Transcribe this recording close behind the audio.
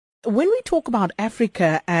When we talk about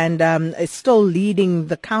Africa and is still leading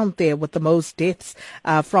the count there with the most deaths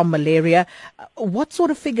from malaria, what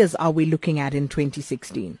sort of figures are we looking at in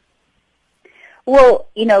 2016? Well,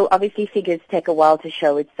 obviously figures take a while to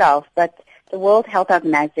show itself, but the World Health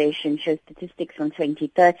Oragnaization shows statistics from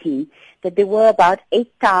 2013 that there were about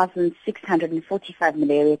 8,645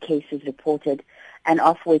 malaria cases reported, and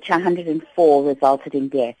of which 104 resulted in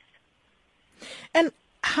death. And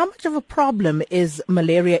how much of a problem is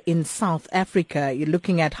malaria in South Africa? You're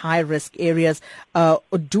looking at high-risk areas.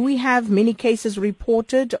 Do we have many cases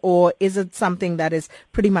reported, or is it something that is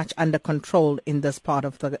pretty much under control in this part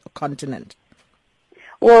of the continent?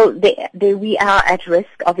 Well, we are at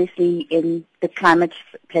risk. Obviously, in the climate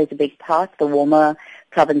plays a big part. The warmer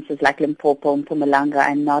provinces like Limpopo, Mpumalanga,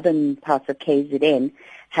 and northern parts of KZN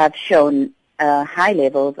have shown high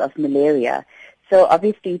levels of malaria. So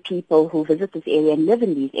obviously people who visit this area and live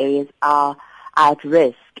in these areas are at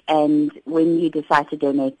risk. And when you decide to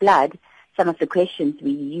donate blood, some of the questions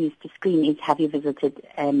we use to screen is, have you visited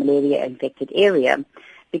a malaria-infected area?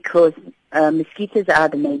 Because mosquitoes are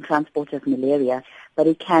the main transporter of malaria, but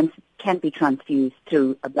it can be transfused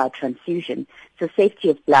through a blood transfusion. So safety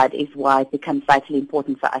of blood is why it becomes vitally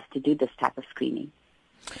important for us to do this type of screening.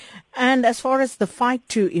 And as far as the fight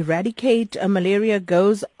to eradicate malaria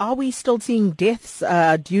goes, are we still seeing deaths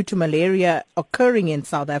due to malaria occurring in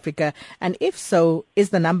South Africa? And if so,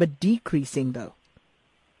 is the number decreasing though?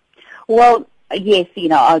 Well, yes,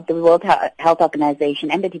 the World Health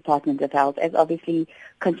Oragnaization and the Department of Health has obviously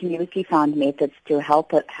continuously found methods to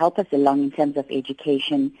help us along in terms of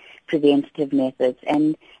education, preventative methods.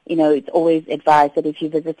 And, it's always advised that if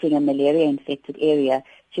you're visiting a malaria-infected area,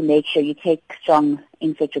 to make sure you take strong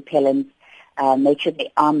insect repellents, make sure there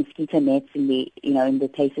are mosquito nets in the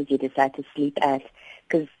places you decide to sleep at,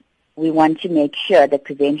 because we want to make sure that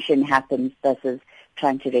prevention happens versus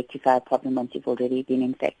trying to rectify a problem once you've already been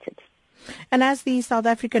infected. And as the South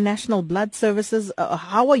African National Blood Services,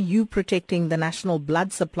 how are you protecting the national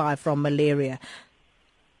blood supply from malaria?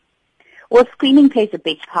 Well, screening plays a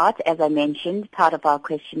big part. As I mentioned, part of our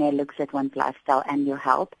questionnaire looks at one's lifestyle and your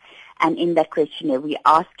health. And in that questionnaire, we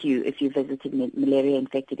ask you if you visited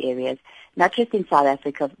malaria-infected areas, not just in South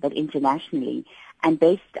Africa, but internationally. And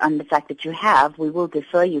based on the fact that you have, we will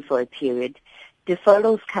defer you for a period.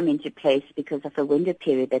 Deferrals come into place because of a window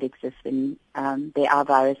period that exists when there are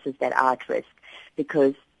viruses that are at risk,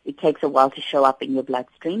 because it takes a while to show up in your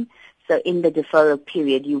bloodstream. So in the deferral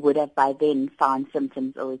period, you would have by then found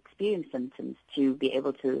symptoms or experienced symptoms to be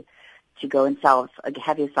able to go and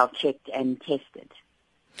have yourself checked and tested.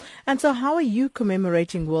 And so how are you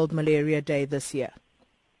commemorating World Malaria Day this year?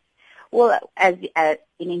 Well, as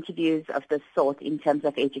in interviews of this sort, in terms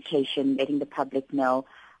of education, letting the public know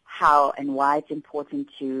how and why it's important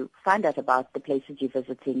to find out about the places you're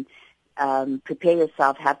visiting, prepare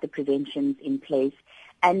yourself, have the preventions in place,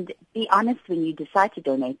 and be honest when you decide to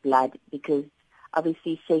donate blood, because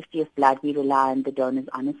obviously safety of blood, we rely on the donor's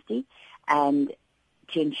honesty, and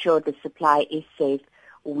to ensure the supply is safe,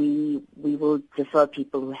 we will defer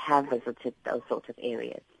people who have visited those sorts of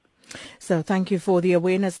areas. So thank you for the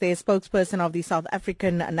awareness there. Spokesperson of the South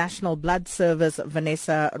African National Blood Service,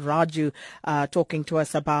 Vanessa Raju, talking to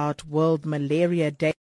us about World Malaria Day.